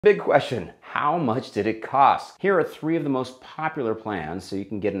Big question, how much did it cost? Here are 3 of the most popular plans so you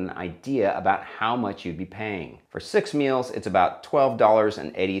can get an idea about how much you'd be paying. For 6 meals, it's about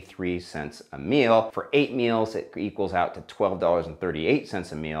 $12.83 a meal. For 8 meals, it equals out to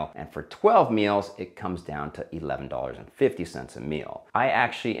 $12.38 a meal. And for 12 meals, it comes down to $11.50 a meal. I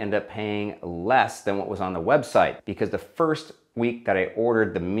actually end up paying less than what was on the website because the first week that I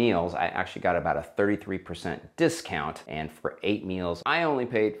ordered the meals, I actually got about a 33% discount, and for 8 meals, I only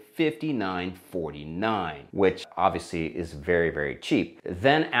paid $59.49, which obviously is very, very cheap.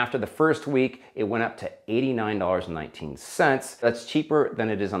 Then after the first week, it went up to $89.19. That's cheaper than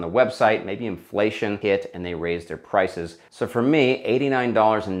it is on the website. Maybe inflation hit and they raised their prices. So for me,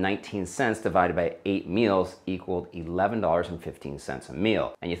 $89.19 divided by 8 meals equaled $11.15 a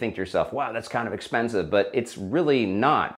meal. And you think to yourself, wow, that's kind of expensive, but it's really not.